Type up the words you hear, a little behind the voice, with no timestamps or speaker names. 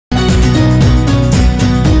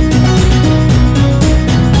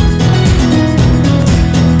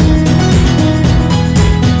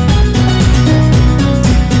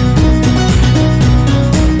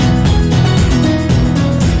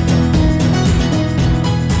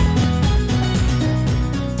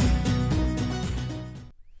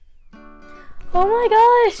Oh my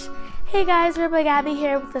gosh! Hey guys, RoboGabby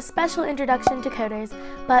here with a special introduction to CoderZ.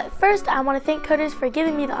 But first, I want to thank CoderZ for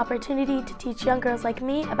giving me the opportunity to teach young girls like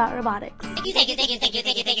me about robotics.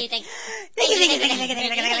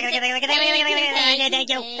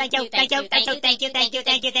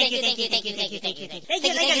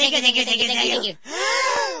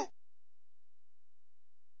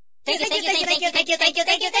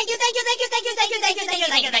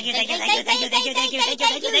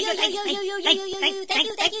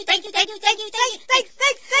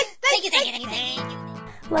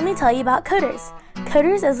 Let me tell you about CoderZ.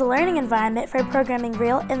 CoderZ is a learning environment for programming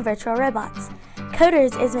real and virtual robots.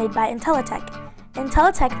 CoderZ is made by Intelitech.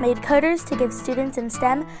 Intelitech made CoderZ to give students in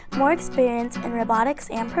STEM more experience in robotics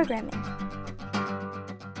and programming.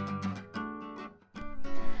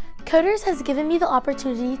 CoderZ has given me the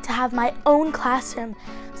opportunity to have my own classroom,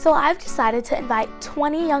 so I've decided to invite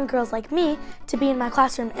 20 young girls like me to be in my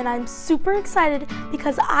classroom, and I'm super excited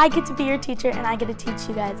because I get to be your teacher and I get to teach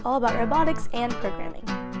you guys all about robotics and programming.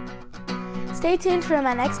 Stay tuned for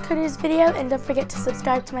my next CoderZ video, and don't forget to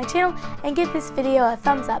subscribe to my channel and give this video a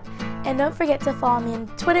thumbs up. And don't forget to follow me on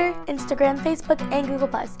Twitter, Instagram, Facebook, and Google+.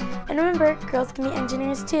 And remember, girls can be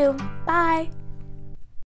engineers too. Bye!